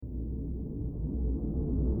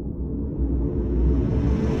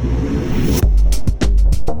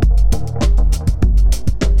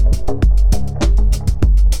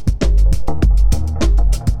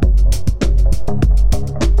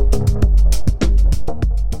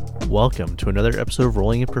Welcome to another episode of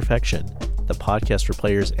Rolling Imperfection, the podcast for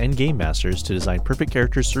players and game masters to design perfect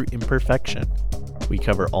characters through imperfection. We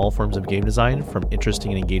cover all forms of game design, from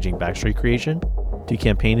interesting and engaging backstory creation to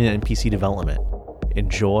campaign and NPC development.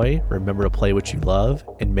 Enjoy, remember to play what you love,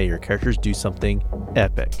 and may your characters do something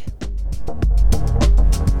epic.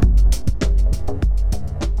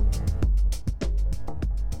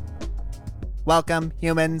 Welcome,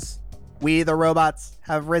 humans. We, the robots,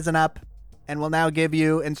 have risen up and will now give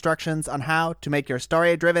you instructions on how to make your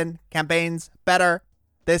story-driven campaigns better.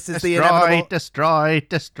 This is the inevitable...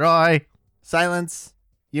 Destroy. Silence.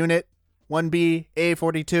 Unit 1B,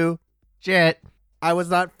 A42. Jet. I was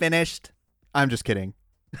not finished. I'm just kidding.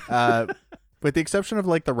 With the exception of,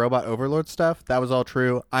 the robot overlord stuff, that was all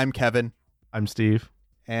true. I'm Kevin. I'm Steve.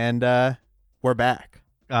 And, we're back.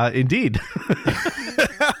 Indeed.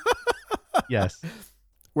 Yes.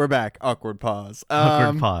 We're back. Awkward pause.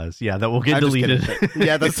 Awkward pause. Yeah, that will get deleted.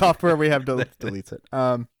 Yeah, the software we have deletes it.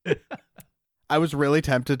 I was really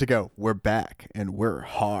tempted to go, we're back and we're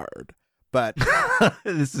hard. But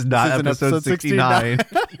this is not episode 69.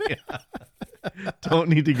 Yeah. Don't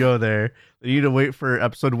need to go there. You need to wait for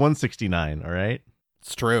episode 169, all right?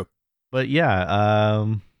 It's true. But yeah,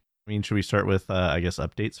 should we start with,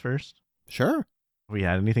 updates first? Sure. Have we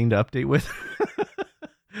had anything to update with?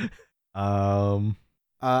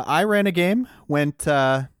 I ran a game, went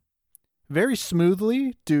very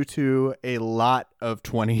smoothly due to a lot of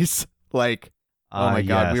 20s. Oh my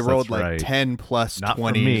God, yes, we rolled right. 10 plus Not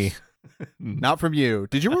 20s. From me. Not from you.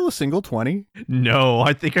 Did you roll a single 20? No,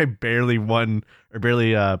 I think I barely won or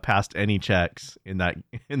barely passed any checks in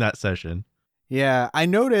that session. Yeah, I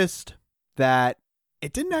noticed that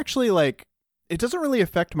it didn't actually it doesn't really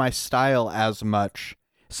affect my style as much.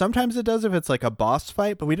 Sometimes it does if it's a boss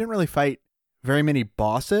fight, but we didn't really fight very many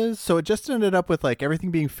bosses, so it just ended up with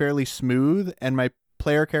everything being fairly smooth and my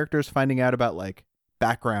player characters finding out about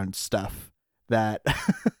background stuff that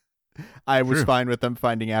I was fine with them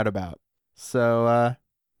finding out about. So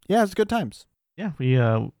yeah, it's good times. Yeah, we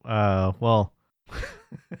well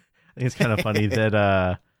I think it's kind of funny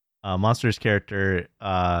that Monster's character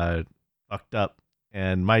fucked up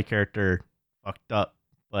and my character fucked up,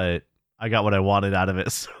 but I got what I wanted out of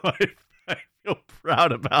it, so I feel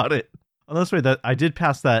proud about it. Oh, that's right. That I did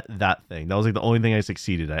pass that thing. That was the only thing I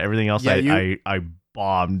succeeded at. Everything else I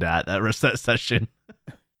bombed at that session.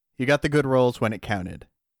 You got the good rolls when it counted.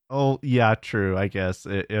 Oh yeah, true. I guess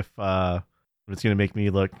if it's gonna make me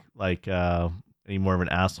look like any more of an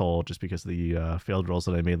asshole just because of the failed rolls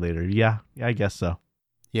that I made later. Yeah, I guess so.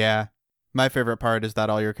 Yeah. My favorite part is that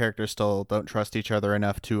all your characters still don't trust each other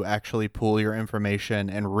enough to actually pool your information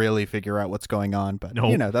and really figure out what's going on. But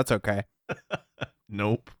that's okay.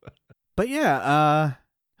 Nope. But yeah,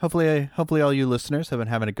 hopefully all you listeners have been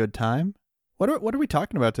having a good time. What are we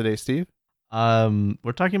talking about today, Steve?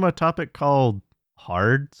 We're talking about a topic called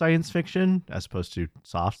hard science fiction as opposed to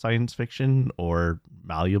soft science fiction or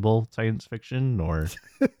malleable science fiction or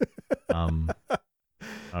I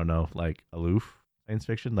don't know, aloof science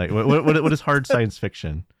fiction. What is hard science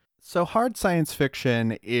fiction? So hard science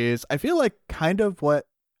fiction is, I feel kind of what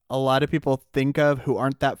a lot of people think of who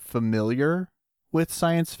aren't that familiar with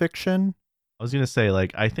science fiction. I was gonna say,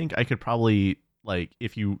 I think I could probably,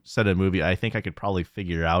 if you said a movie, I think I could probably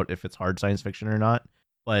figure out if it's hard science fiction or not.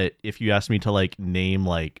 But if you asked me to name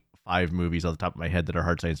 5 movies off the top of my head that are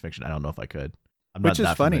hard science fiction, I don't know if I could. I'm not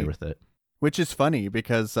that familiar with it. Which is funny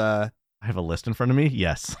because I have a list in front of me.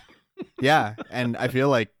 Yes. Yeah, and I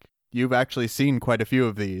feel you've actually seen quite a few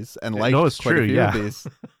of these and quite a few of these.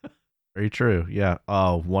 Very true. Yeah.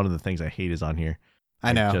 Oh, one of the things I hate is on here.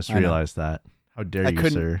 I know. I just realized that. How dare you,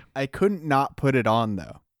 sir? I couldn't not put it on,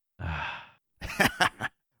 though.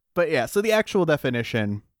 But yeah, so the actual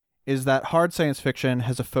definition is that hard science fiction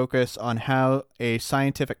has a focus on how a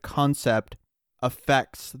scientific concept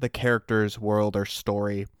affects the character's world or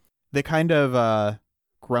story. The kind of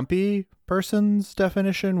grumpy person's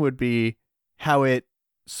definition would be how it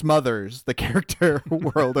smothers the character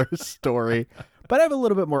world or story. But I have a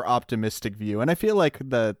little bit more optimistic view, and I feel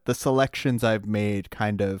the selections I've made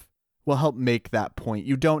kind of will help make that point.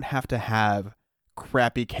 You don't have to have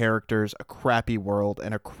crappy characters, a crappy world,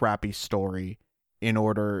 and a crappy story in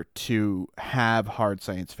order to have hard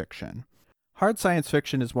science fiction. Hard science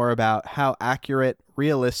fiction is more about how accurate,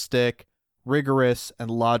 realistic, rigorous, and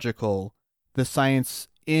logical the science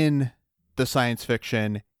in the science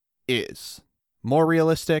fiction is. More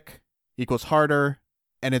realistic equals harder,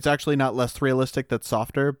 and it's actually not less realistic that's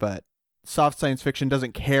softer, but soft science fiction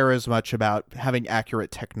doesn't care as much about having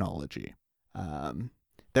accurate technology.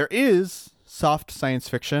 There is soft science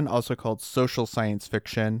fiction, also called social science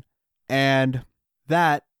fiction, and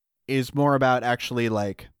that is more about actually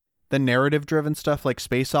like the narrative driven stuff like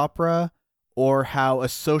space opera, or how a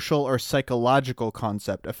social or psychological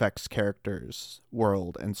concept affects characters,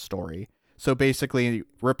 world, and story. So basically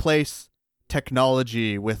replace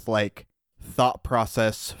technology with like thought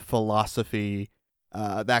process, philosophy,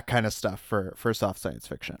 that kind of stuff for soft science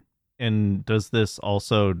fiction. And does this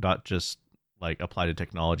also not just like apply to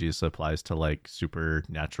technology? This applies to like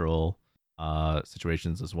supernatural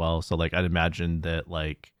situations as well. So like I'd imagine that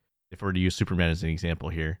like if we were to use Superman as an example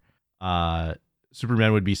here,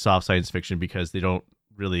 Superman would be soft science fiction because they don't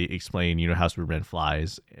really explain, how Superman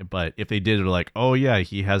flies. But if they did, it like, oh yeah,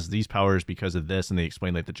 he has these powers because of this, and they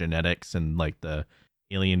explain like the genetics and like the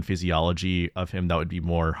alien physiology of him, that would be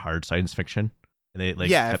more hard science fiction. And they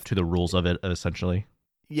kept to the rules of it essentially.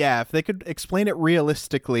 Yeah, if they could explain it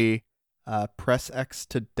realistically, press X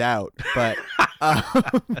to doubt. But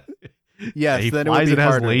yes, he then flies, it would be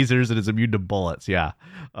has harder. lasers, and is immune to bullets. Yeah.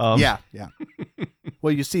 Yeah.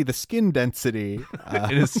 Well, you see the skin density.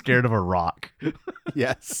 It is scared of a rock.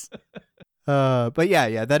 Yes. But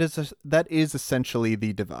yeah, that is essentially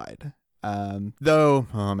the divide. Though,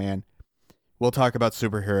 oh man, we'll talk about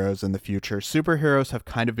superheroes in the future. Superheroes have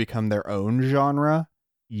kind of become their own genre.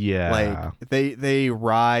 Yeah. Like they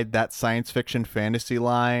ride that science fiction fantasy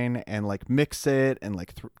line and like mix it and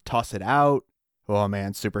like toss it out. Oh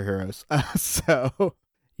man, superheroes. So,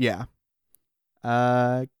 yeah.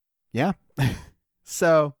 Yeah.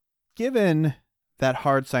 So, given that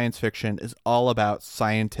hard science fiction is all about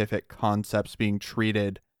scientific concepts being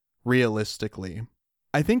treated realistically,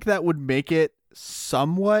 I think that would make it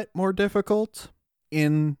somewhat more difficult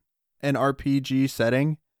in an RPG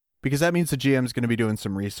setting, because that means the GM is going to be doing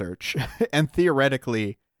some research. And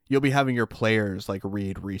theoretically, you'll be having your players like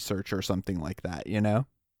read research or something like that,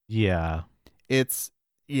 Yeah. It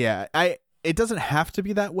doesn't have to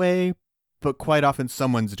be that way, but quite often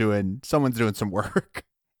someone's doing some work.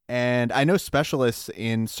 And I know specialists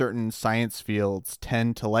in certain science fields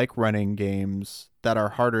tend to like running games that are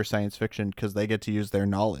harder science fiction because they get to use their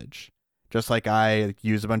knowledge. Just like I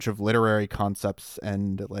use a bunch of literary concepts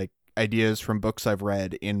and like ideas from books I've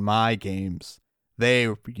read in my games. They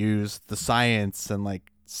use the science and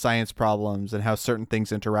like science problems and how certain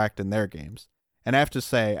things interact in their games. And I have to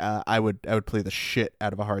say, I would play the shit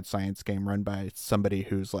out of a hard science game run by somebody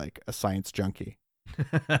who's like a science junkie.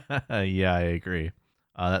 Yeah, I agree.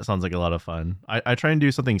 That sounds like a lot of fun. I try and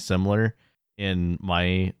do something similar in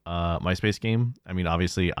my my space game. I mean,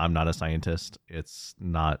 obviously, I'm not a scientist. It's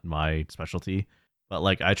not my specialty. But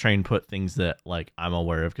like, I try and put things that like I'm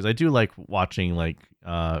aware of, because I do like watching like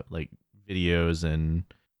videos and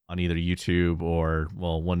on either YouTube or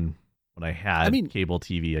when I had cable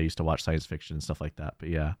TV, I used to watch science fiction and stuff like that. But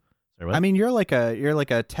yeah. I mean, you're like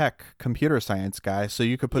a tech computer science guy, so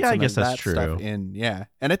you could put some of that stuff in. Yeah.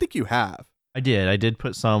 And I think you have. I did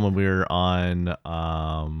put some when we were on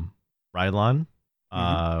Rylon,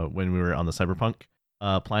 when we were on the Cyberpunk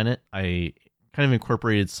planet. I kind of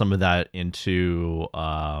incorporated some of that into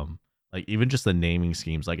like even just the naming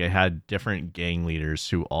schemes. Like I had different gang leaders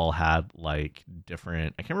who all had like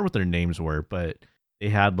different, I can't remember what their names were, but they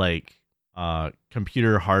had like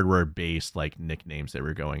computer hardware based like nicknames they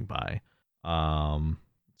were going by.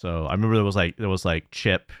 So I remember there was like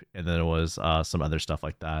Chip, and then it was some other stuff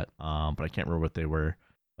like that. But I can't remember what they were.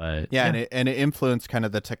 But yeah. And it influenced kind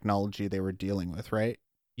of the technology they were dealing with, right?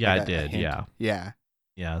 Yeah, like it did. Yeah.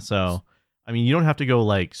 Yeah. So I mean, you don't have to go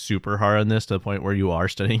like super hard on this to the point where you are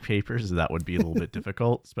studying papers. That would be a little bit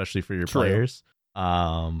difficult, especially for your players.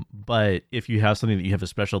 But if you have something that you have a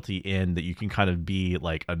specialty in that you can kind of be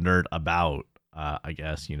like a nerd about, I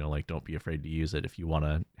guess, like don't be afraid to use it if you want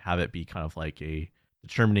to have it be kind of like a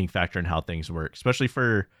determining factor in how things work, especially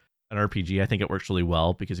for an RPG. I think it works really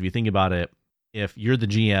well, because if you think about it, if you're the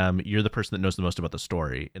GM, you're the person that knows the most about the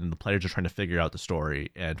story, and the players are trying to figure out the story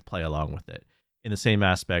and play along with it. In the same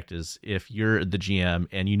aspect as if you're the GM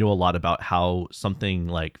and you know a lot about how something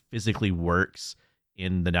like physically works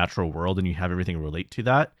in the natural world, and you have everything relate to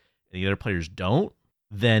that, and the other players don't,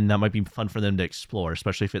 then that might be fun for them to explore,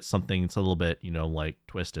 especially if it's something that's a little bit, like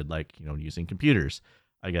twisted, like, using computers,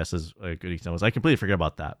 I guess is a good example. I completely forget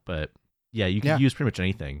about that, but yeah, you can use pretty much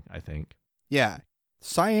anything, I think. Yeah.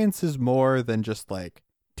 Science is more than just like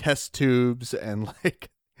test tubes and like,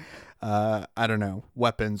 I don't know,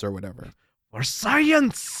 weapons or whatever. Or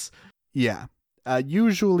science! Yeah.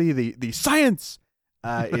 Usually the science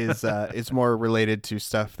is more related to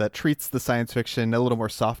stuff that treats the science fiction a little more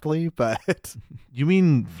softly, but... You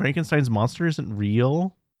mean Frankenstein's monster isn't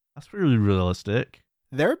real? That's really realistic.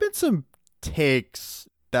 There have been some takes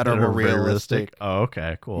that are more realistic. Oh,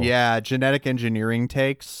 okay, cool. Yeah, genetic engineering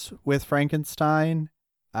takes with Frankenstein.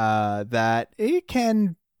 that it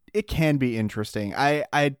can be interesting.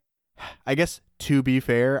 I guess, to be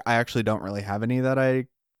fair, I actually don't really have any that I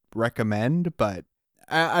recommend, but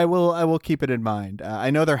I will keep it in mind. I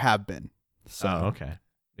know there have been. So okay,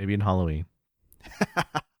 maybe in Halloween.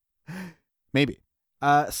 Maybe.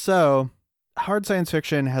 So hard science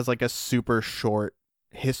fiction has like a super short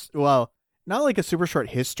well, not like a super short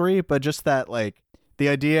history, but just that like the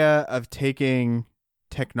idea of taking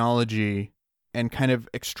technology and kind of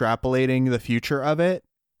extrapolating the future of it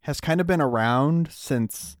has kind of been around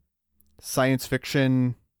since science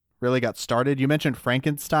fiction really got started. You mentioned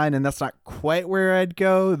Frankenstein, and that's not quite where I'd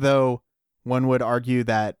go, though one would argue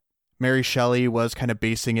that Mary Shelley was kind of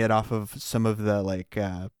basing it off of some of the like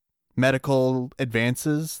medical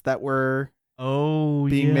advances that were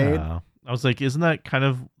being made. I was like, isn't that kind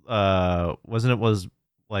of was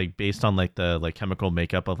like based on like the like chemical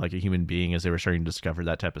makeup of like a human being as they were starting to discover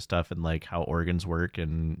that type of stuff and like how organs work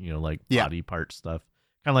and, you know, like body part stuff,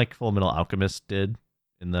 kind of like Full Metal Alchemist did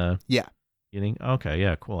in the beginning. Okay,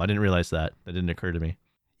 yeah, cool. I didn't realize that didn't occur to me.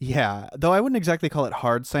 Yeah, though I wouldn't exactly call it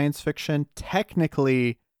hard science fiction.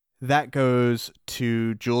 Technically that goes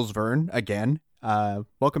to Jules Verne again.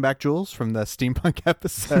 Welcome back, Jules, from the steampunk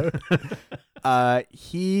episode.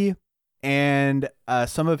 He and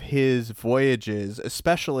some of his voyages,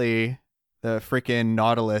 especially the freaking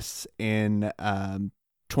Nautilus in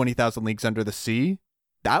 20,000 Leagues Under the Sea,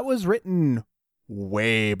 that was written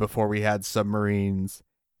way before we had submarines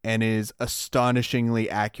and is astonishingly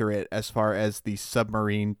accurate as far as the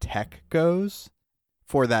submarine tech goes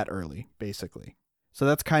for that early, basically. So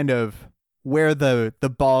that's kind of where the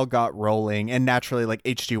ball got rolling. And naturally, like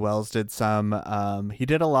H.G. Wells did some. He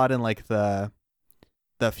did a lot in like the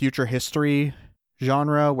future history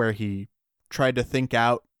genre where he tried to think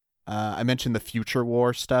out. I mentioned the future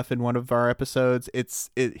war stuff in one of our episodes.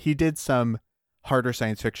 He did some harder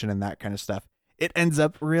science fiction and that kind of stuff. It ends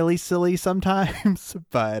up really silly sometimes,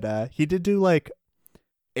 but he did do like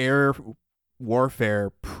air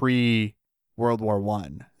warfare pre World War I.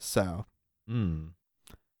 So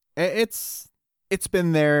it's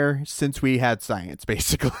been there since we had science,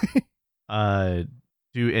 basically.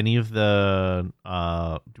 Do any of the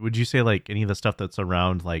would you say like any of the stuff that's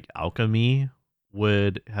around like alchemy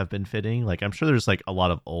would have been fitting? Like I'm sure there's like a lot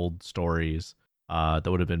of old stories that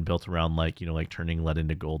would have been built around like, you know, like turning lead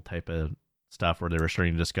into gold type of stuff where they were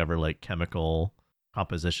starting to discover like chemical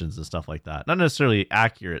compositions and stuff like that. Not necessarily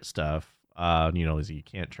accurate stuff. You know, you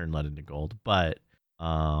can't turn lead into gold, but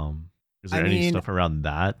is there any stuff around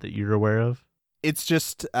that you're aware of? It's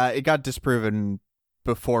just it got disproven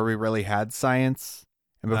before we really had science.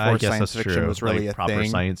 And before science fiction was really like a proper thing.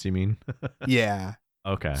 Science, you mean? Yeah.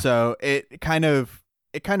 Okay. So it kind of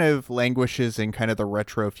languishes in kind of the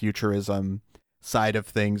retrofuturism side of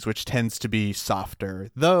things, which tends to be softer,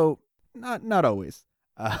 though not always.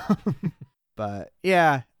 But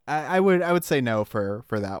yeah, I would say no for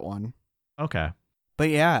that one. Okay. But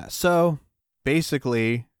yeah, so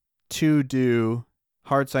basically, to do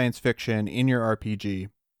hard science fiction in your RPG,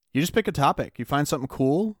 you just pick a topic. You find something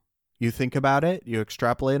cool. You think about it, you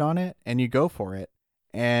extrapolate on it, and you go for it.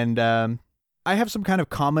 And I have some kind of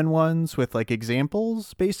common ones with like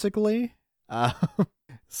examples, basically.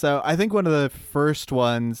 So I think one of the first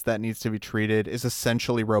ones that needs to be treated is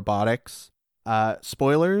essentially robotics.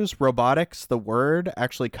 Spoilers, robotics, the word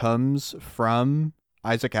actually comes from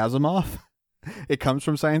Isaac Asimov. It comes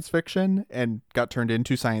from science fiction and got turned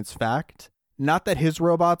into science fact. Not that his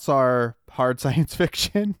robots are hard science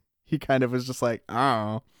fiction. He kind of was just like,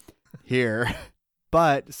 oh, here.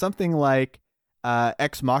 But something like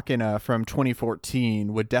Ex Machina from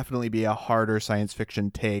 2014 would definitely be a harder science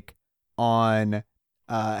fiction take on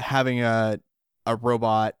having a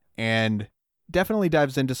robot, and definitely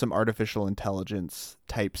dives into some artificial intelligence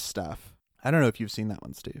type stuff. I don't know if you've seen that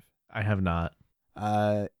one, Steve. I have not.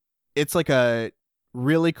 It's like a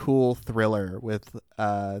really cool thriller with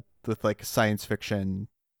like science fiction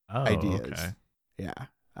ideas. Okay. Yeah.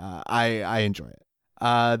 I enjoy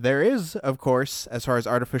it. There is, of course, as far as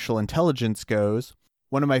artificial intelligence goes,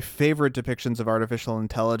 one of my favorite depictions of artificial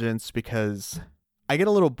intelligence, because I get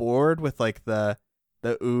a little bored with like the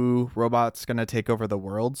ooh, robot's gonna take over the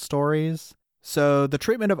world stories. So the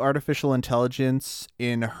treatment of artificial intelligence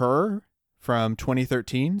in Her from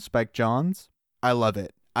 2013, Spike Jonze, I love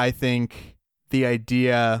it. I think the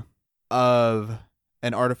idea of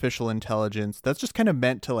an artificial intelligence that's just kind of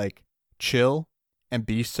meant to like chill and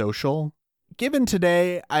be social. Given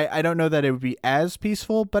today, I don't know that it would be as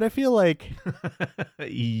peaceful, but I feel like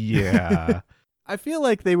yeah. I feel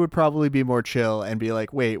like they would probably be more chill and be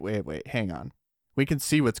like, wait, hang on. We can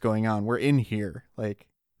see what's going on. We're in here. Like,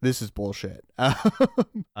 this is bullshit.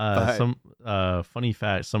 Some funny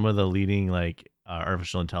fact: some of the leading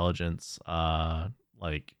artificial intelligence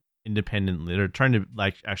like independently, they're trying to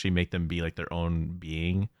like actually make them be like their own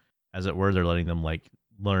being, as it were. They're letting them like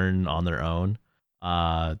learn on their own.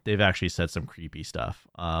 They've actually said some creepy stuff.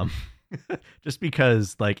 Just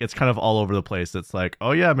because like it's kind of all over the place. It's like,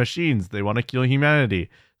 oh yeah, machines, they want to kill humanity.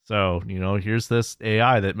 So, here's this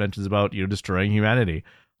AI that mentions about, destroying humanity.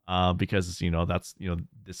 Because, that's,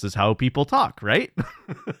 this is how people talk, right?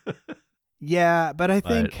 Yeah, but I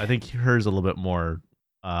think hers a little bit more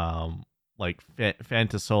like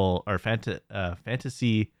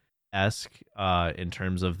fantasy-esque in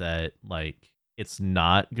terms of that, like, it's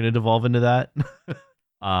not going to devolve into that.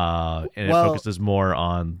 And it focuses more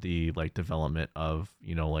on the like development of,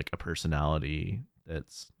 like a personality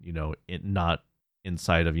that's, not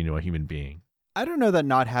inside of, a human being. I don't know that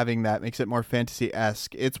not having that makes it more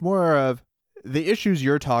fantasy-esque. It's more of the issues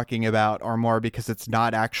you're talking about are more because it's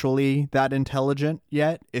not actually that intelligent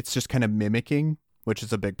yet. It's just kind of mimicking, which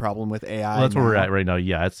is a big problem with AI. Well, that's where we're at right now.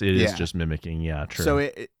 Yeah, it is just mimicking. Yeah, true.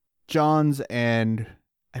 So Johns and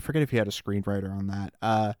I forget if he had a screenwriter on that,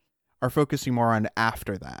 are focusing more on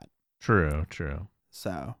after that. True.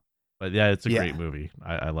 So. But yeah, it's a great movie.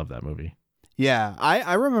 I love that movie. Yeah,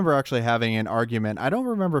 I remember actually having an argument. I don't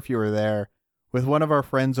remember if you were there, with one of our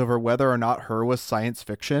friends over whether or not Her was science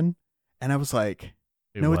fiction. And I was like,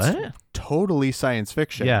 no, what? It's totally science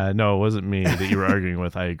fiction. Yeah, no, it wasn't me that you were arguing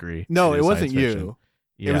with. I agree. No, it wasn't you.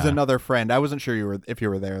 Yeah. It was another friend. I wasn't sure if you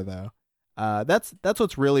were there though. That's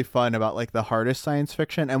what's really fun about like the hardest science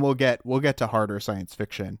fiction, and we'll get to harder science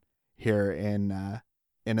fiction here in a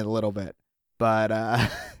little bit.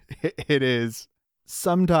 But it is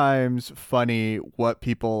sometimes funny what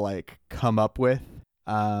people like come up with.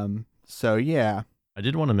 So yeah. I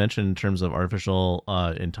did want to mention in terms of artificial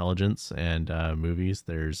intelligence and movies,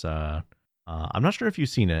 there's I'm not sure if you've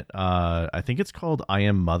seen it. I think it's called I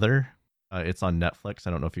Am Mother. It's on Netflix.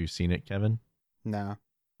 I don't know if you've seen it, Kevin. No.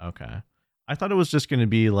 Okay. I thought it was just going to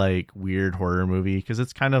be like weird horror movie because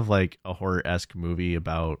it's kind of like a horror-esque movie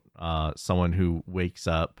about someone who wakes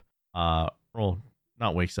up. Well,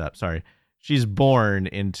 not wakes up. Sorry. She's born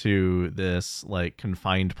into this like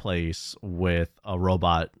confined place with a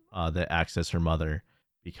robot that acts as her mother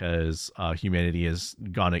because humanity has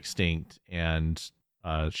gone extinct, and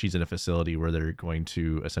she's in a facility where they're going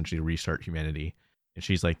to essentially restart humanity, and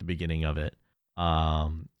she's like the beginning of it.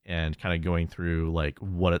 And kind of going through like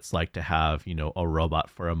what it's like to have, a robot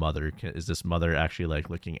for a mother. Is this mother actually like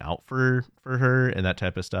looking out for her and that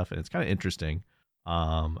type of stuff? And it's kind of interesting.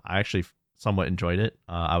 I actually somewhat enjoyed it.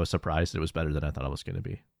 I was surprised it was better than I thought it was going to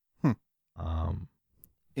be.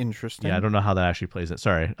 Interesting. Yeah, I don't know how that actually plays it.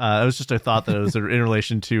 Sorry. It was just a thought that it was in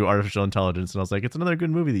relation to artificial intelligence, and I was like, it's another good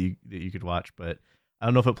movie that you could watch, but I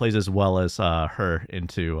don't know if it plays as well as Her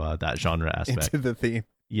into that genre aspect. Into the theme.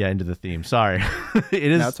 Yeah, into the theme. Sorry. It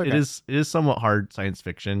is. No, it's okay. It is somewhat hard science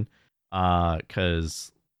fiction,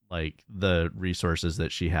 because like the resources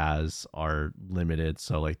that she has are limited.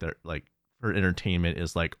 So like they're like her entertainment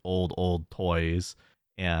is like old toys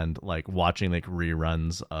and like watching like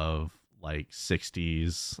reruns of like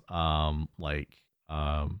 60s I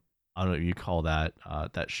don't know what you call that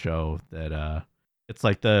that show that it's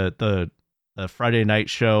like the Friday night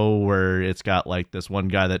show where it's got like this one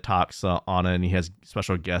guy that talks on it, and he has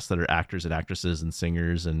special guests that are actors and actresses and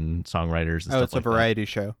singers and songwriters and stuff. It's a variety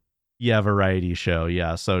show. Yeah, variety show.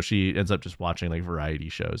 Yeah, so she ends up just watching like variety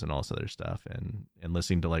shows and all this other stuff, and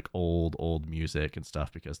listening to like old music and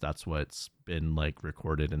stuff, because that's what's been like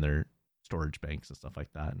recorded in their storage banks and stuff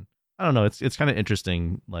like that. And I don't know, it's kind of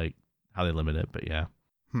interesting like how they limit it, but yeah.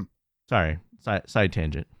 Sorry, side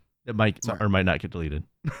tangent. It might or might not get deleted.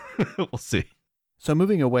 We'll see. So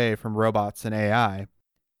moving away from robots and AI,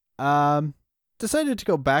 decided to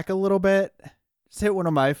go back a little bit. Just hit one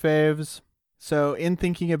of my faves. So in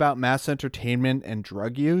thinking about mass entertainment and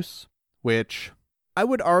drug use, which I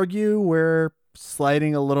would argue we're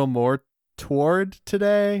sliding a little more toward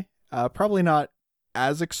today, probably not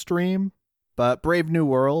as extreme, but Brave New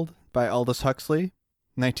World by Aldous Huxley,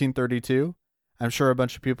 1932. I'm sure a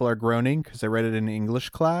bunch of people are groaning because I read it in English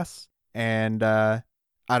class, and I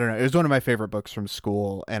don't know. It was one of my favorite books from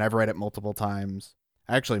school, and I've read it multiple times.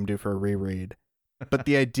 I actually am due for a reread. But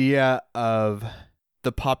the idea of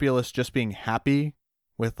the populace just being happy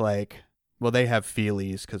with like, well, they have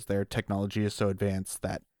feelies because their technology is so advanced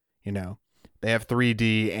that, they have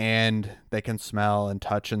 3D and they can smell and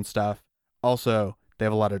touch and stuff. Also, they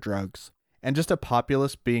have a lot of drugs. And just a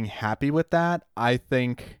populace being happy with that, I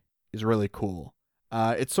think, is really cool.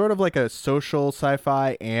 It's sort of like a social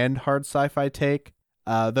sci-fi and hard sci-fi take.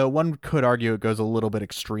 Though one could argue it goes a little bit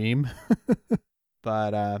extreme.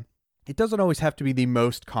 But it doesn't always have to be the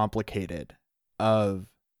most complicated of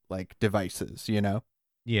like devices, you know?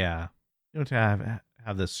 Yeah. You don't have to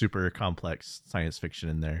have the super complex science fiction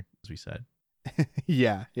in there, as we said.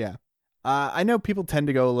 Yeah. I know people tend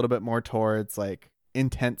to go a little bit more towards like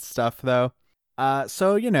intense stuff though.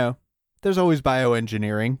 So, you know, there's always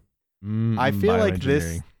bioengineering. I feel like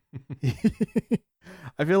this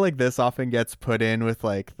I feel like this often gets put in with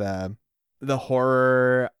like the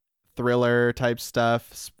horror thriller type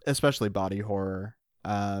stuff, especially body horror.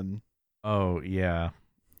 Oh, yeah.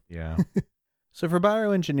 So for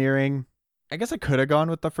bioengineering, I guess I could have gone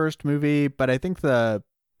with the first movie, but I think the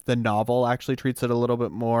novel actually treats it a little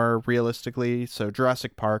bit more realistically. So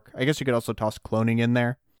Jurassic Park, I guess you could also toss cloning in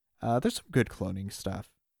there. There's some good cloning stuff.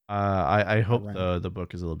 I hope the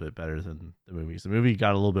book is a little bit better than the movies. The movie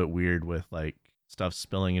got a little bit weird with like stuff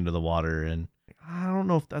spilling into the water, and I don't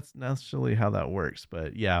know if that's necessarily how that works,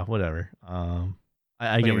 but yeah, whatever.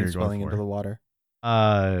 I get what you're spilling going for. Into the water.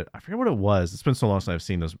 I forget what it was. It's been so long since I've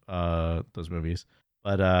seen those movies,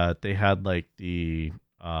 but they had like they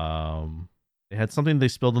had something they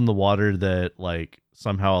spilled in the water that like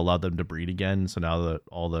somehow allowed them to breed again. So now that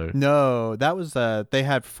all the No, that was they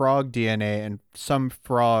had frog DNA, and some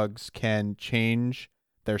frogs can change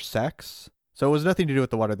their sex. So it was nothing to do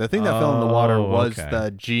with the water. The thing that fell in the water was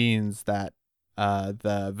the genes that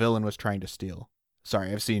the villain was trying to steal.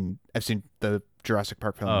 Sorry, I've seen the Jurassic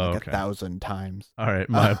Park film 1,000 times. All right,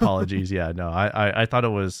 my apologies. Yeah, no, I thought it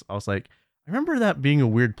was. I was like, I remember that being a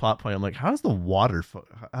weird plot point. I'm like, how's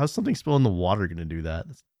something spill in the water going to do that?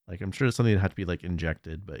 Like, I'm sure it's something that had to be like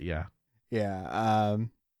injected, but yeah. Yeah.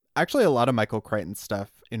 Actually, a lot of Michael Crichton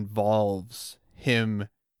stuff involves him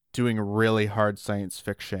doing really hard science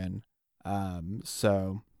fiction.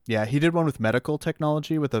 So yeah, he did one with medical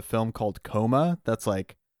technology with a film called Coma. That's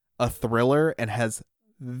like a thriller and has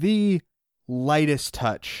the lightest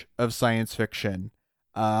touch of science fiction.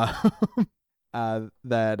 It's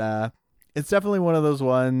definitely one of those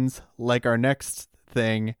ones, like our next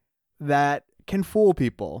thing, that can fool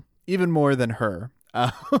people even more than her.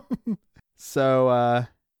 So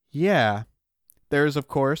yeah, there's of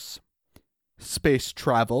course space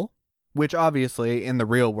travel, which obviously in the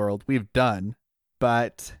real world we've done,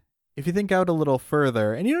 but if you think out a little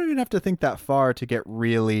further, and you don't even have to think that far to get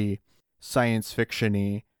really science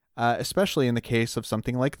fiction-y, especially in the case of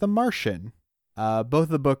something like The Martian. Both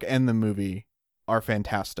the book and the movie are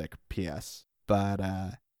fantastic, P.S. But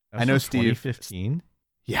I know Steve... 2015?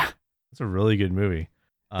 Yeah. It's a really good movie.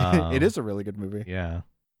 It is a really good movie. Yeah.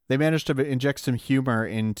 They managed to inject some humor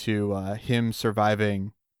into him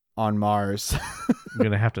surviving on Mars. I'm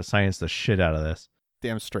going to have to science the shit out of this.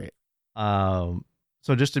 Damn straight.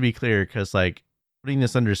 So just to be clear, because like putting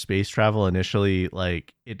this under space travel initially,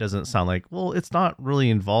 like it doesn't sound like, well, it's not really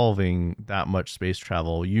involving that much space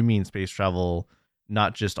travel. You mean space travel,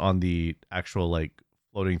 not just on the actual like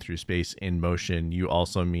floating through space in motion. You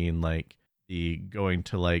also mean like the going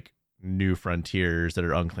to like new frontiers that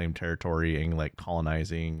are unclaimed territory and like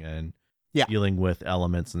colonizing and dealing with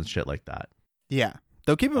elements and shit like that. Yeah.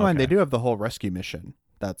 Though keep in mind, they do have the whole rescue mission.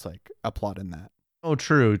 That's like a plot in that. Oh,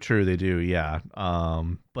 true, they do, yeah.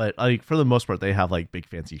 But like for the most part, they have like big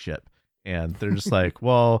fancy ship, and they're just like,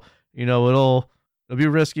 well, you know, it'll be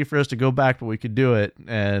risky for us to go back, but we could do it.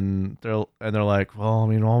 And they're like, well, I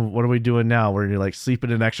mean, what are we doing now? We're like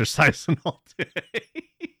sleeping and exercising all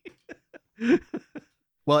day.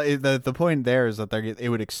 Well, the point there is that it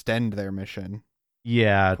would extend their mission.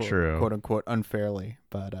 Yeah, true. Quote unquote unfairly,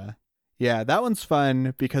 but yeah, that one's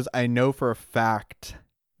fun because I know for a fact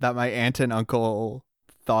that my aunt and uncle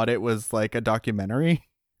thought it was like a documentary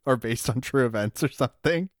or based on true events or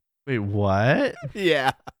something. Wait, what?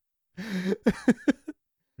 Yeah.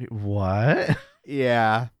 Wait, what?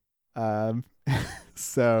 Yeah.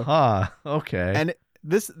 So. Okay. And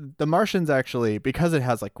The Martian's actually, because it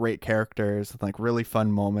has like great characters and like really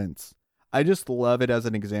fun moments, I just love it as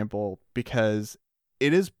an example because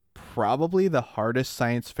it is probably the hardest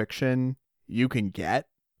science fiction you can get.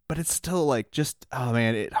 But it's still like just, oh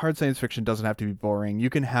man, hard science fiction doesn't have to be boring. You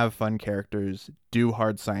can have fun characters, do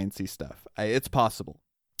hard sciencey stuff. It's possible.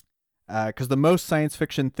 Because the most science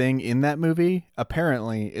fiction thing in that movie,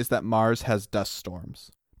 apparently, is that Mars has dust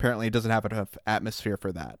storms. Apparently, it doesn't have enough atmosphere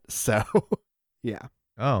for that. So, yeah.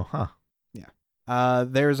 Oh, huh. Yeah.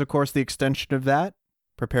 There's, of course, the extension of that.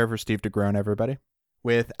 Prepare for Steve to groan, everybody.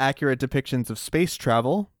 With accurate depictions of space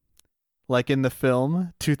travel. Like in the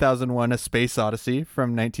film 2001: A Space Odyssey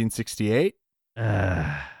from 1968.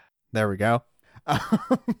 There we go.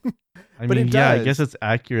 I I But mean, it yeah, I does. guess it's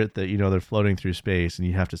accurate that, they're floating through space and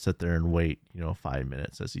you have to sit there and wait, 5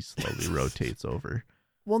 minutes as he slowly rotates over.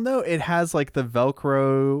 Well, no, it has like the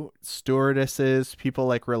Velcro stewardesses, people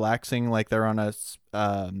like relaxing like they're on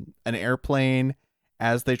an airplane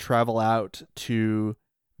as they travel out to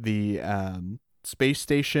the space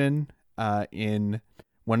station in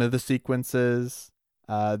one of the sequences.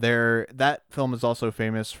 That film is also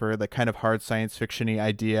famous for the kind of hard science fiction-y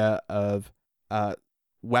idea of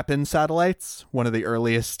weapon satellites, one of the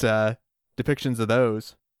earliest depictions of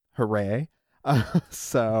those. Hooray.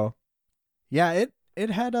 So yeah, it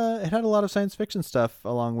had a lot of science fiction stuff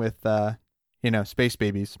along with space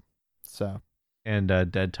babies. So And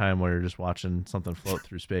dead time where you're just watching something float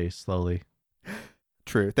through space slowly.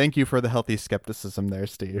 true. Thank you for the healthy skepticism there,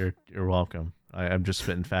 Steve. You're welcome. I'm just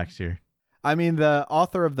spitting facts here. I mean, the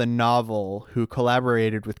author of the novel who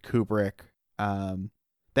collaborated with Kubrick,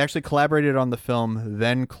 they actually collaborated on the film,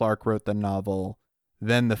 then Clarke wrote the novel,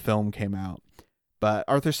 then the film came out. But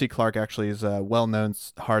Arthur C. Clarke actually is a well-known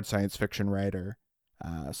hard science fiction writer,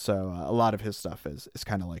 so a lot of his stuff is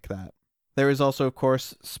kind of like that. There is also, of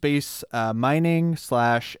course, space mining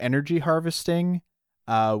 / energy harvesting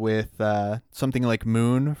with something like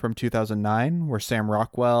Moon from 2009, where Sam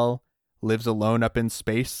Rockwell lives alone up in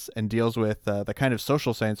space and deals with the kind of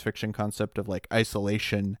social science fiction concept of like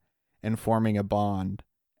isolation and forming a bond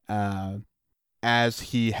as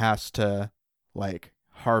he has to like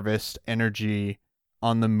harvest energy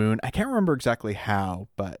on the moon. I can't remember exactly how,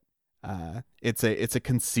 but it's a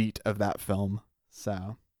conceit of that film.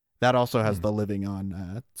 So that also has the living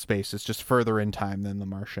on space. It's just further in time than The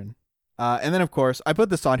Martian. And then, of course, I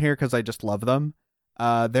put this on here because I just love them.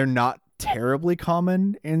 They're not terribly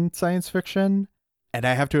common in science fiction, and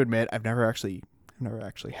I have to admit, I've never actually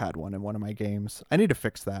had one in one of my games. I need to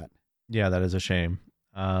fix that. Yeah, that is a shame.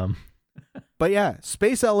 But yeah,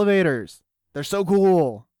 space elevators. They're so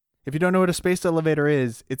cool. If you don't know what a space elevator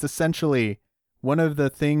is, it's essentially one of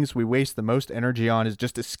the things we waste the most energy on is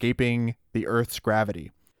just escaping the Earth's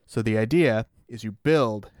gravity. So the idea is you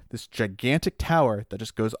build this gigantic tower that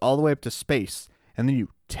just goes all the way up to space, and then you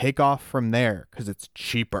take off from there because it's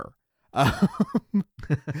cheaper.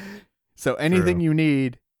 So anything True. you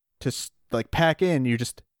need to like pack in, you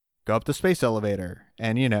just go up the space elevator,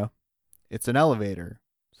 and it's an elevator,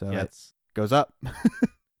 so Yeah, it goes up.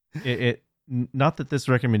 it not that this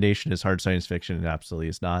recommendation is hard science fiction, it absolutely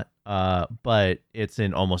is not. But it's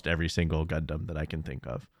in almost every single Gundam that I can think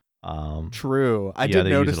of. True, I yeah, did they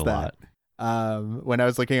notice use it a that. lot. When I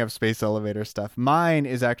was looking up space elevator stuff. Mine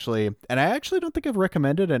is actually, and I actually don't think I've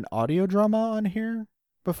recommended an audio drama on here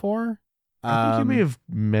before. I think you may have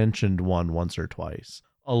mentioned one once or twice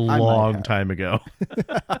a might long have. time ago.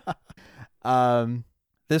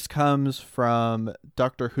 This comes from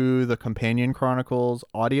Doctor Who, The Companion Chronicles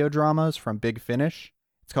audio dramas from Big Finish.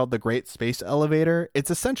 It's called The Great Space Elevator. It's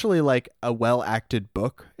essentially like a well-acted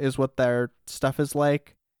book is what their stuff is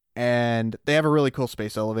like. And they have a really cool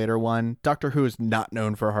space elevator one. Doctor Who is not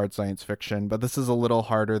known for hard science fiction, but this is a little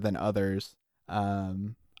harder than others. I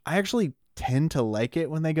actually tend to like it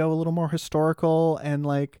when they go a little more historical and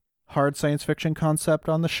like hard science fiction concept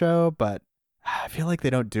on the show, but I feel like they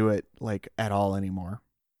don't do it like at all anymore.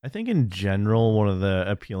 I think in general, one of the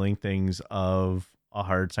appealing things of a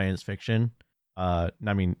hard science fiction, I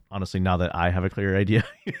mean, honestly, now that I have a clear idea,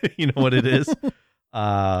 what it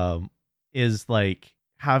is like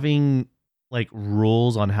having like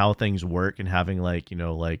rules on how things work and having like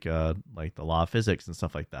the law of physics and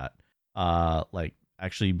stuff like that like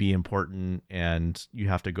actually be important, and you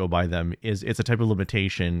have to go by them. It's a type of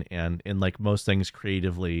limitation, and in like most things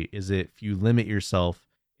creatively, is if you limit yourself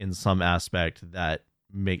in some aspect that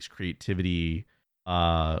makes creativity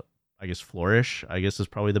I guess flourish, I guess is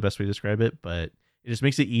probably the best way to describe it, but it just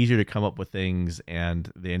makes it easier to come up with things,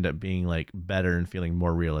 and they end up being like better and feeling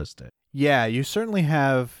more realistic. Yeah, you certainly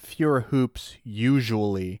have fewer hoops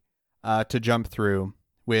usually to jump through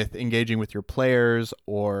with engaging with your players,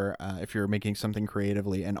 or if you're making something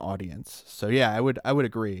creatively, an audience. So yeah, I would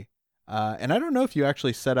agree. And I don't know if you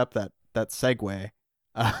actually set up that segue.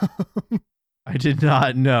 I did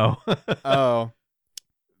not know. Oh,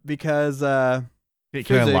 because Can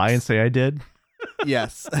I lie and say I did?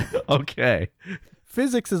 yes. Okay.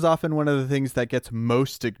 Physics is often one of the things that gets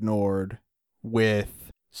most ignored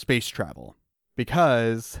with space travel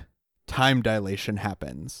because time dilation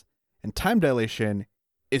happens, and time dilation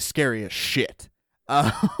is scary as shit. I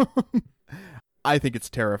think it's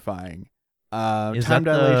terrifying. Is Time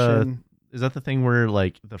dilation. Is that the thing where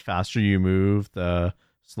like the faster you move, the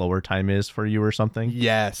slower time is for you or something?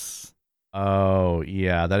 Yes. Oh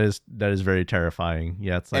yeah, that is very terrifying.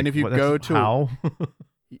 Yeah, it's like, And if you that's go to- how?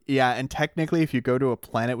 Yeah, and technically, if you go to a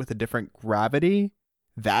planet with a different gravity,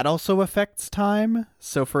 that also affects time.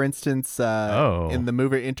 So, for instance, in the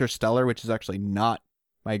movie Interstellar, which is actually not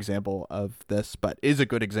my example of this, but is a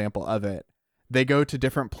good example of it, they go to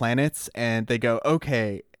different planets and they go,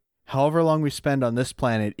 okay, however long we spend on this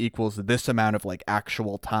planet equals this amount of like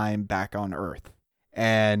actual time back on Earth.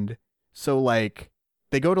 And so like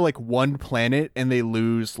they go to like one planet and they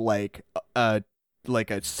lose like a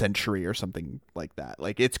century or something like that.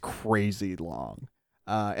 Like it's crazy long.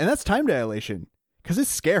 And that's time dilation because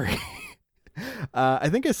it's scary. I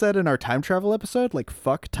think I said in our time travel episode, like,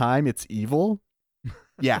 fuck time, it's evil.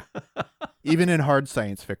 Yeah. Even in hard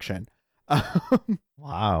science fiction.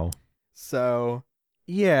 Wow. So,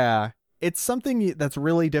 yeah, it's something that's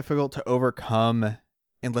really difficult to overcome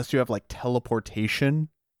unless you have like teleportation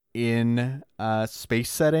in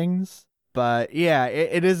space settings. But yeah,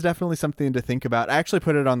 it is definitely something to think about. I actually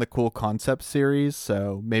put it on the Cool Concept series,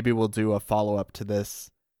 so maybe we'll do a follow-up to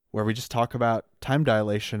this where we just talk about time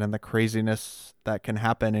dilation and the craziness that can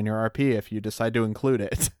happen in your RP if you decide to include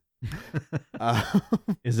it.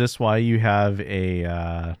 Is this why you have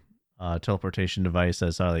a teleportation device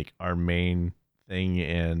as like our main thing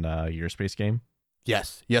in your space game?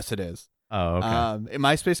 Yes, it is. Oh, okay.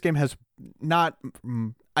 My space game has not.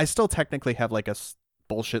 I still technically have like a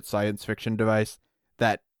bullshit science fiction device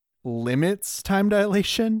that limits time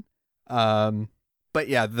dilation. But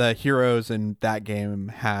yeah, the heroes in that game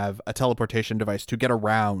have a teleportation device to get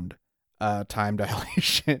around time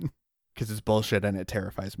dilation because it's bullshit and it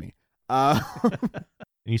terrifies me.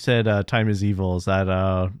 You said time is evil. Is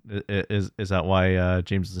that is that why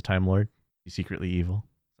James is a Time Lord? He's secretly evil.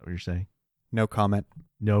 Is that what you're saying? No comment.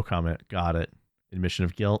 No comment. Got it. Admission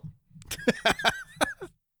of guilt.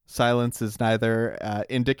 Silence is neither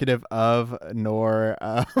indicative of nor.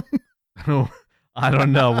 I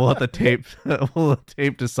don't know. We'll have the tape. We'll let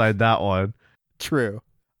tape decide that one. True.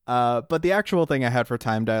 But the actual thing I had for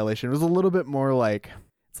time dilation was a little bit more like.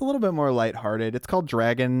 It's a little bit more lighthearted. It's called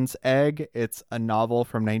Dragon's Egg. It's a novel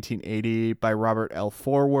from 1980 by Robert L.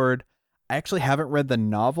 Forward. I actually haven't read the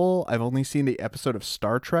novel. I've only seen the episode of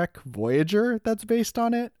Star Trek Voyager that's based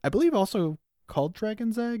on it. I believe also called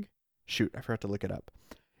Dragon's Egg. Shoot, I forgot to look it up.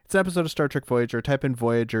 It's an episode of Star Trek Voyager. Type in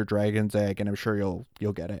Voyager Dragon's Egg, and I'm sure you'll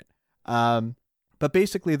get it. But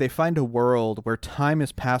basically, they find a world where time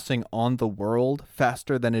is passing on the world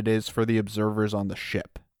faster than it is for the observers on the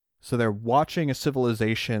ship. So they're watching a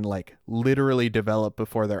civilization like literally develop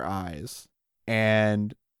before their eyes.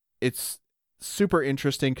 And it's super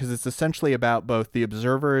interesting because it's essentially about both the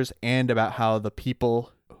observers and about how the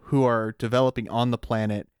people who are developing on the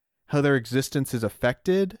planet, how their existence is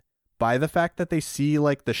affected by the fact that they see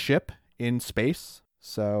like the ship in space.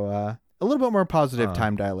 So a little bit more positive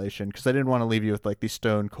time dilation because I didn't want to leave you with like the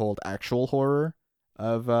stone cold actual horror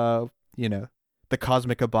of, the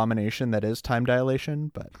cosmic abomination that is time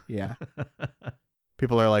dilation. But yeah,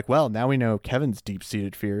 people are like, well, now we know Kevin's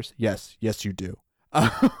deep-seated fears. Yes, you do.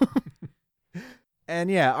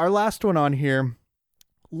 And yeah, our last one on here,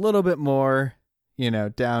 a little bit more,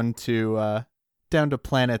 down to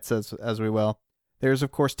planets as we will. There's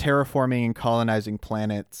of course terraforming and colonizing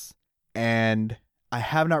planets, and I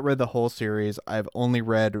have not read the whole series. I've only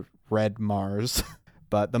read Red Mars.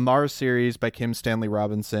 But the Mars series by Kim Stanley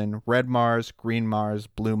Robinson, Red Mars, Green Mars,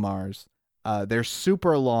 Blue Mars, they're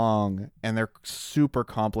super long and they're super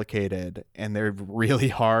complicated and they're really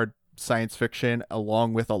hard science fiction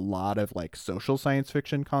along with a lot of like social science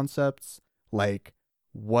fiction concepts. Like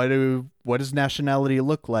what does nationality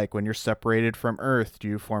look like when you're separated from Earth? Do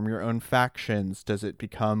you form your own factions? Does it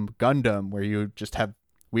become Gundam where you just have,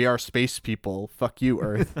 we are space people, fuck you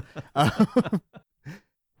Earth.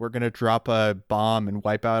 We're going to drop a bomb and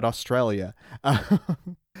wipe out Australia.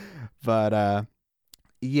 But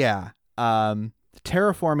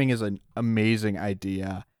terraforming is an amazing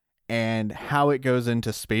idea. And how it goes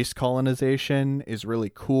into space colonization is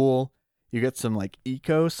really cool. You get some like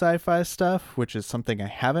eco sci-fi stuff, which is something I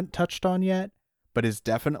haven't touched on yet, but is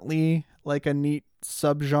definitely like a neat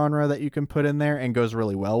subgenre that you can put in there and goes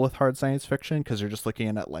really well with hard science fiction because you're just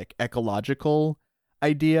looking at like ecological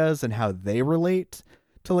ideas and how they relate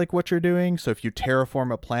to like what you're doing. So if you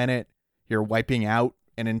terraform a planet, you're wiping out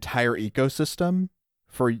an entire ecosystem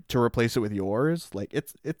to replace it with yours. Like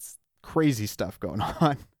it's crazy stuff going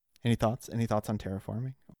on. Any thoughts on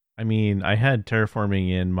terraforming? I mean, I had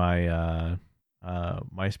terraforming in my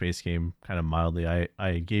MySpace game kind of mildly.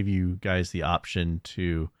 I gave you guys the option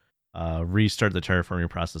to restart the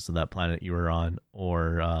terraforming process of that planet you were on,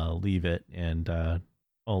 or leave it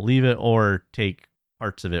or take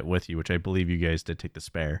parts of it with you, which I believe you guys did take the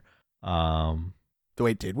spare.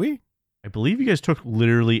 Wait, did we? I believe you guys took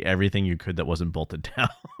literally everything you could that wasn't bolted down.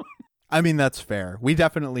 I mean, that's fair. We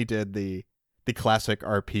definitely did the classic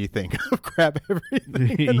RP thing of grab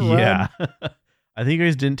everything and Yeah. run. I think you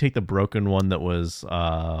guys didn't take the broken one that was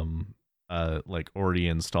like already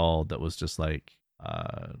installed, that was just like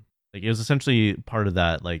it was essentially part of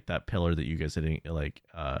that, like that pillar that you guys didn't like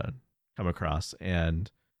come across,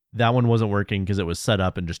 and that one wasn't working because it was set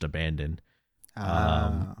up and just abandoned.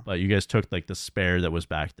 But you guys took like the spare that was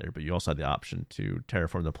back there, but you also had the option to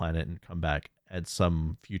terraform the planet and come back at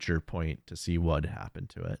some future point to see what happened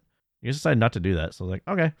to it. You guys decided not to do that, so I was like,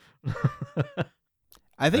 okay.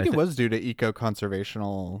 I think it was due to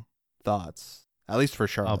eco-conservational thoughts, at least for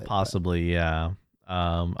Charlotte. Possibly, yeah.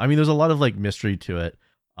 I mean, there's a lot of like mystery to it.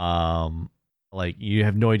 Like you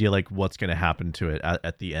have no idea like what's going to happen to it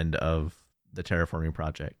at the end of the terraforming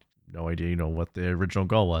project. No idea, you know, what the original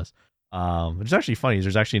goal was. Which is actually funny.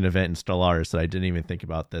 There's actually an event in Stellaris that I didn't even think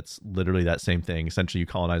about. That's literally that same thing. Essentially, you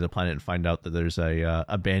colonize a planet and find out that there's a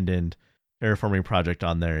abandoned terraforming project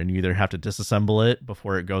on there, and you either have to disassemble it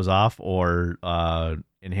before it goes off, or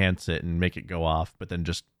enhance it and make it go off, but then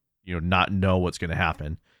just, you know, not know what's going to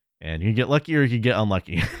happen. And you can get lucky or you can get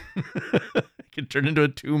unlucky. It can turn into a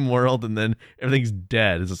tomb world, and then everything's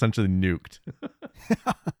dead. It's essentially nuked.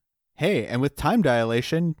 Hey, and with time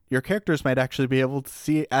dilation, your characters might actually be able to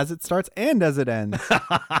see as it starts and as it ends.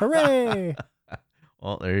 Hooray!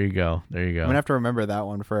 Well, there you go. There you go. I'm going to have to remember that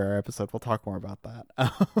one for our episode. We'll talk more about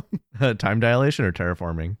that. Time dilation or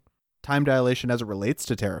terraforming? Time dilation as it relates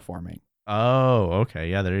to terraforming. Oh, okay.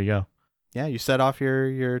 Yeah, there you go. Yeah, you set off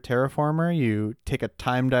your terraformer, you take a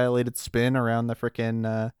time-dilated spin around the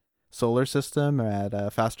frickin' solar system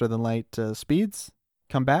at faster-than-light speeds,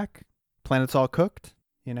 come back, planet's all cooked,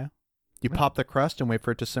 you know? You pop the crust and wait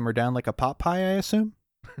for it to simmer down like a pot pie, I assume?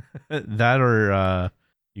 That, or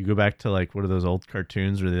you go back to like, what are those old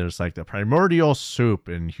cartoons where there's like the primordial soup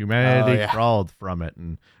and humanity crawled from it,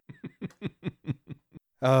 and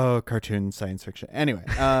oh, cartoon science fiction. Anyway,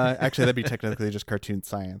 actually that'd be technically just cartoon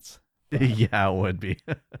science. Yeah, it would be.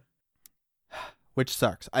 Which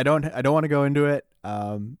sucks. I don't want to go into it.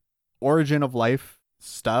 Origin of life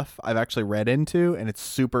stuff I've actually read into, and it's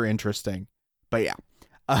super interesting. But yeah.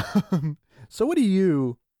 So what do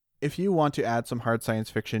you, if you want to add some hard science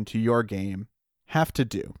fiction to your game, have to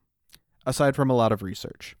do, aside from a lot of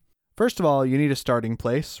research? First of all, you need a starting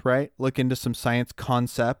place, right? Look into some science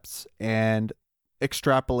concepts and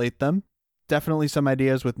extrapolate them. Definitely some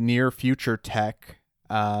ideas with near future tech.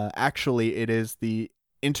 Actually, it is the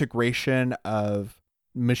integration of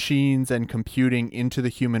machines and computing into the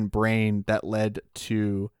human brain that led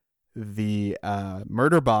to the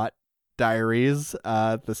Murderbot Diaries,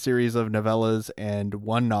 the series of novellas and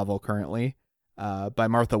one novel currently by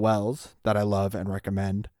Martha Wells that I love and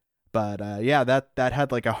recommend. But yeah, that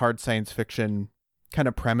had like a hard science fiction kind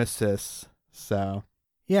of premises. So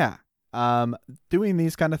yeah, doing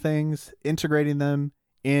these kind of things, integrating them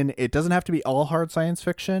in, it doesn't have to be all hard science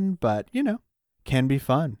fiction, but you know, can be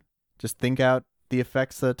fun. Just think out the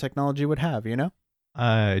effects the technology would have, you know?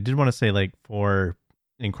 I did want to say, like, for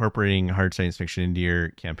incorporating hard science fiction into your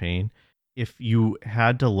campaign, if you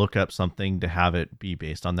had to look up something to have it be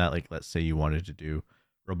based on that, like let's say you wanted to do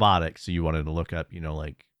robotics, so you wanted to look up, you know,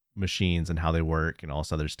 like machines and how they work and all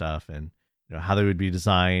this other stuff, and you know how they would be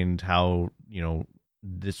designed, how, you know,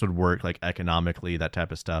 this would work like economically, that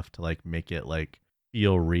type of stuff, to like make it like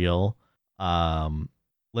feel real.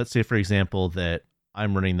 Let's say, for example, that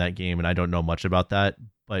I'm running that game and I don't know much about that,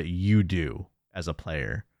 but you do as a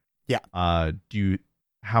player. Yeah.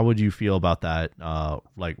 How would you feel about that?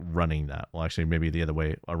 Like running that? Well, actually, maybe the other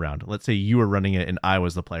way around. Let's say you were running it and I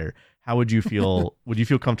was the player. How would you feel? Would you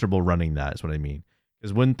feel comfortable running that? Is what I mean.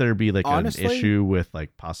 Because wouldn't there be like honestly, an issue with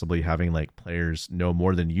like possibly having like players know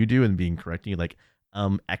more than you do and being correcting you, like,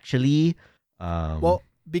 actually, well,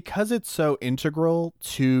 because it's so integral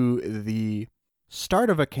to the start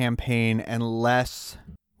of a campaign and less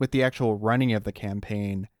with the actual running of the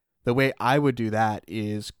campaign, the way I would do that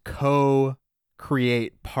is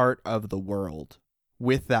co-create part of the world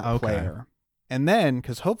with that player. And then,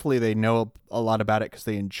 because hopefully they know a lot about it because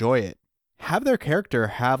they enjoy it, have their character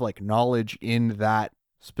have like knowledge in that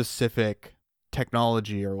specific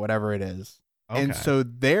technology or whatever it is. Okay. And so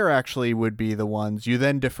they're actually would be the ones you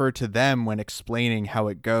then defer to them when explaining how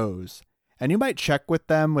it goes. And you might check with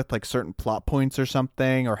them with like certain plot points or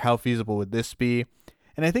something, or how feasible would this be?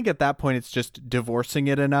 And I think at that point it's just divorcing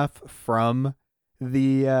it enough from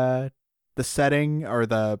the setting or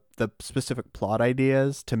the specific plot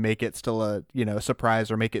ideas to make it still a, you know, surprise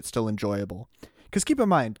or make it still enjoyable. Because keep in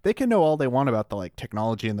mind, they can know all they want about the like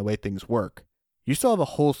technology and the way things work. You still have a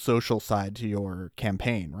whole social side to your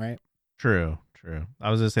campaign, right? True. I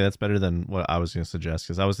was gonna say that's better than what I was gonna suggest,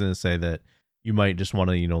 because I was gonna say that you might just want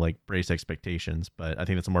to, like brace expectations, but I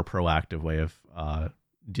think that's a more proactive way of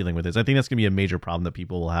dealing with this. I think that's gonna be a major problem that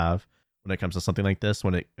people will have when it comes to something like this.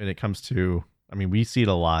 When it comes to, I mean, we see it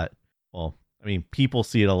a lot. Well, I mean, people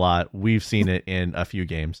see it a lot. We've seen it in a few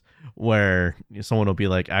games where someone will be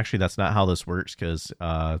like, actually, that's not how this works, because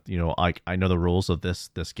I know the rules of this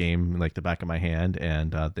game like the back of my hand,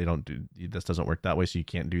 and this doesn't work that way, so you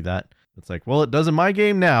can't do that. It's like, well, it does in my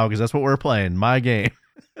game now, because that's what we're playing, my game.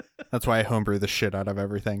 That's why I homebrew the shit out of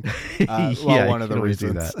everything. Yeah, one of the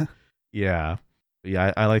reasons. Yeah,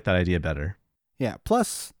 I like that idea better. Yeah.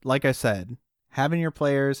 Plus, like I said, having your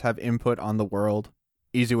players have input on the world,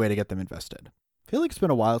 easy way to get them invested. I feel like it's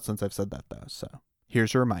been a while since I've said that, though, so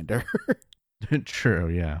here's a reminder. True,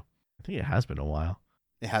 yeah. I think it has been a while.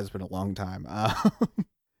 It has been a long time.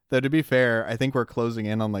 Though, to be fair, I think we're closing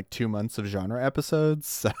in on like 2 months of genre episodes,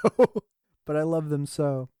 so but I love them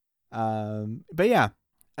so. But yeah,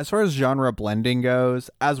 as far as genre blending goes,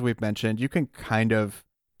 as we've mentioned, you can kind of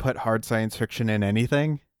put hard science fiction in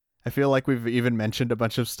anything. I feel like we've even mentioned a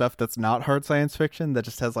bunch of stuff that's not hard science fiction that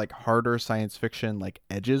just has like harder science fiction like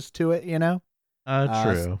edges to it,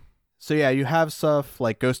 True. So yeah, you have stuff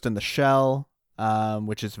like Ghost in the Shell,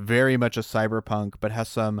 which is very much a cyberpunk, but has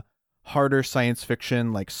some harder science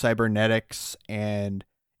fiction like cybernetics and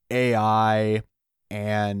AI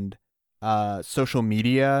and social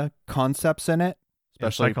media concepts in it,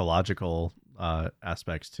 especially psychological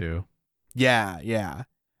aspects too. Yeah.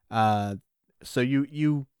 So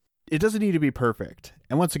you it doesn't need to be perfect,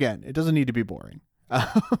 and once again, it doesn't need to be boring.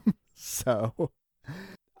 So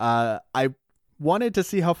I wanted to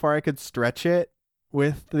see how far I could stretch it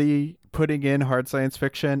with the putting in hard science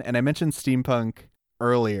fiction, and I mentioned steampunk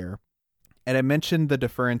earlier, and I mentioned the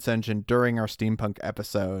Deference Engine during our steampunk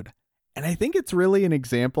episode, and I think it's really an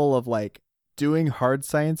example of like doing hard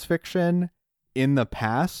science fiction in the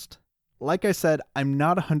past. Like I said, I'm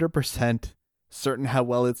not 100% certain how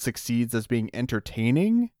well it succeeds as being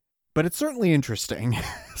entertaining, but it's certainly interesting.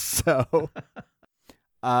 So,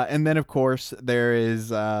 and then of course there is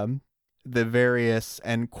the various,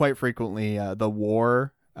 and quite frequently the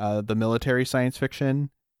war, the military science fiction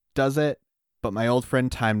does it. But my old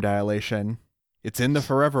friend Time Dilation, it's in the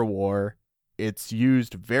Forever War. It's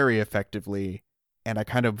used very effectively, and I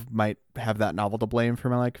kind of might have that novel to blame for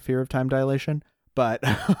my like fear of time dilation. But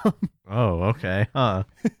oh, okay, huh?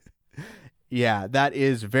 Yeah, that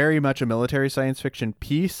is very much a military science fiction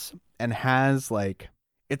piece, and has like,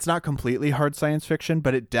 it's not completely hard science fiction,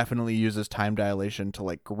 but it definitely uses time dilation to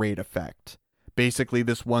like great effect. Basically,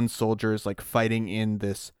 this one soldier is like fighting in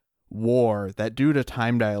this war that due to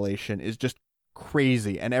time dilation is just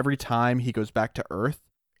crazy. And every time he goes back to Earth,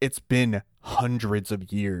 it's been hundreds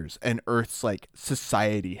of years, and Earth's like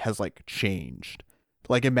society has like changed.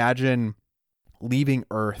 Like imagine leaving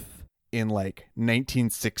Earth in like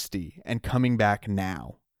 1960 and coming back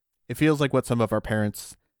now. It feels like what some of our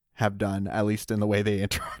parents have done, at least in the way they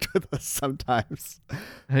interact with us sometimes.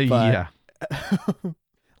 Yeah.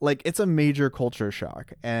 Like it's a major culture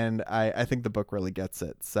shock, and I think the book really gets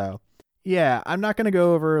it. So yeah, I'm not going to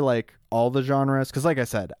go over like all the genres, because like I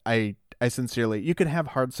said, I sincerely, you can have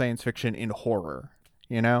hard science fiction in horror,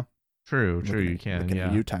 True, you can.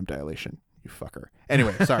 Yeah. You time dilation, you fucker.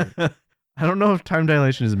 Anyway, sorry. I don't know if time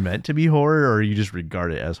dilation is meant to be horror, or you just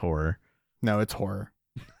regard it as horror. No, it's horror.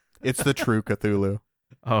 It's the true Cthulhu.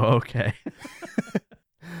 Oh, okay.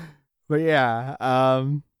 But yeah,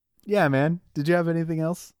 yeah, man. Did you have anything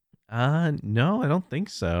else? No, I don't think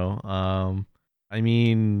so. I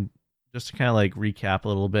mean, just to kind of like recap a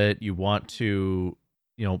little bit, you want to,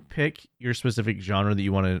 pick your specific genre that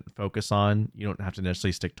you want to focus on. You don't have to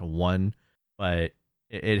necessarily stick to one, but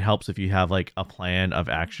it helps if you have like a plan of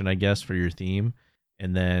action, I guess, for your theme,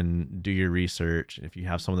 and then do your research. If you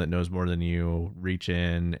have someone that knows more than you, reach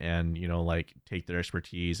in and, like take their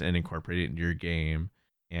expertise and incorporate it into your game,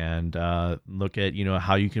 and look at,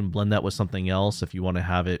 how you can blend that with something else. If you want to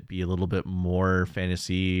have it be a little bit more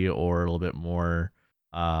fantasy or a little bit more,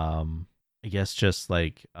 I guess just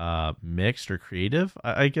like mixed or creative,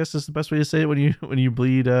 I guess is the best way to say it when you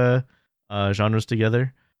bleed genres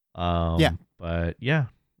together. Yeah. But yeah,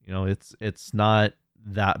 it's not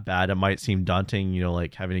that bad. It might seem daunting,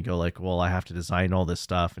 like having to go like, well, I have to design all this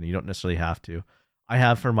stuff, and you don't necessarily have to. I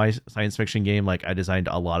have for my science fiction game, like I designed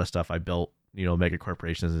a lot of stuff. I built, mega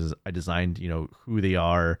corporations. I designed, who they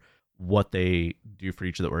are, what they do for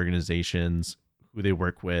each of the organizations, who they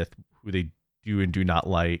work with, who they do and do not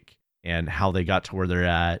like, and how they got to where they're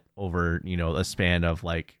at over, a span of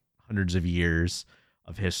like hundreds of years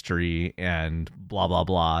of history and blah blah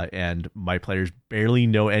blah, and my players barely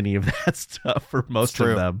know any of that stuff for most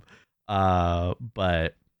of them.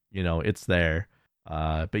 But you know, it's there.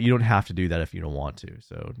 But you don't have to do that if you don't want to.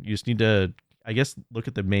 So you just need to, I guess, look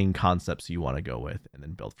at the main concepts you want to go with and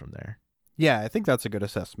then build from there. Yeah, I think that's a good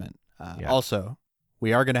assessment. Also,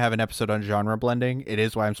 we are going to have an episode on genre blending. It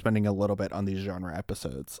is why I'm spending a little bit on these genre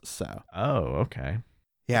episodes. So. Oh, okay.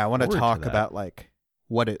 Yeah, I want to talk about like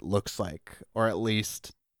what it looks like, or at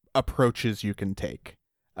least approaches you can take.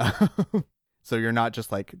 So you're not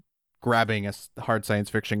just like grabbing a hard science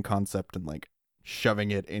fiction concept and like shoving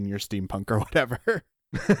it in your steampunk or whatever,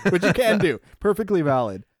 which you can do. Perfectly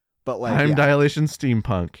valid. But like time dilation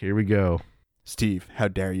steampunk. Here we go. Steve, how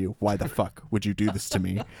dare you? Why the fuck would you do this to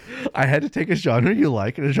me? I had to take a genre you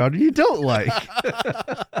like and a genre you don't like.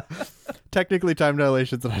 Technically, time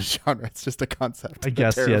dilation's not a genre. It's just a concept. I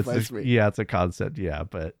guess, it's a concept, yeah,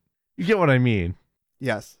 but you get what I mean.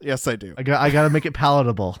 Yes, I do. I got to make it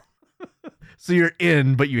palatable. So you're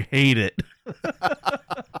in, but you hate it.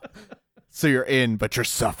 So you're in, but you're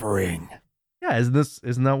suffering. Yeah,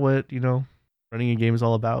 isn't that what, you know, running a game is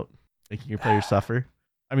all about? Making your players suffer?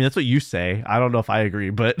 I mean, that's what you say. I don't know if I agree,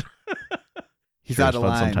 but he's out of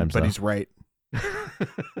line, but he's right.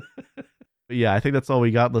 But yeah, I think that's all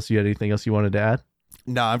we got, unless you had anything else you wanted to add.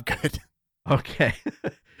 No, I'm good. Okay.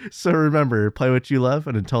 So remember, play what you love,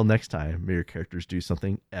 and until next time, may your characters do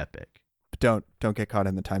something epic. But don't get caught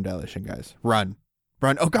in the time dilation, guys. Run.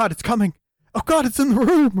 Oh God, it's coming. Oh God, it's in the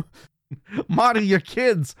room. Monty, your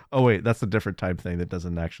kids. Oh wait, that's a different time thing that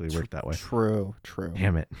doesn't actually work that way. True.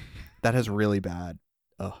 Damn it. That is really bad.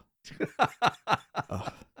 Ugh.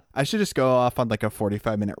 I should just go off on like a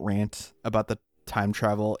 45-minute rant about the time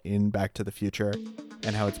travel in Back to the Future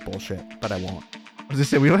and how it's bullshit, but I won't. I was gonna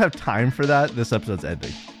say, we don't have time for that. This episode's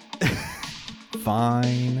ending.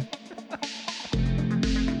 Fine.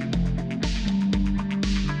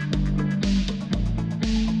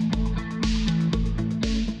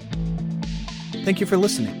 Thank you for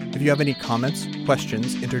listening. If you have any comments,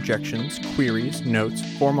 questions, interjections, queries, notes,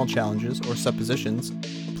 formal challenges, or suppositions,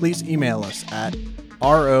 please email us at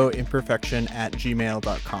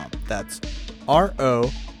roimperfection@gmail.com. That's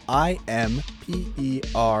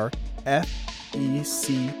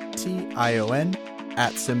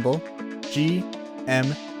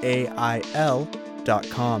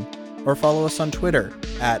or follow us on Twitter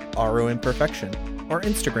at roimperfection, or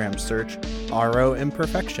Instagram search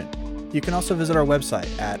roimperfection. You can also visit our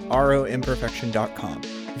website at roimperfection.com.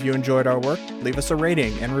 If you enjoyed our work, leave us a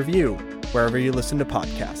rating and review wherever you listen to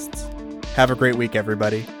podcasts. Have a great week,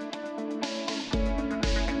 everybody.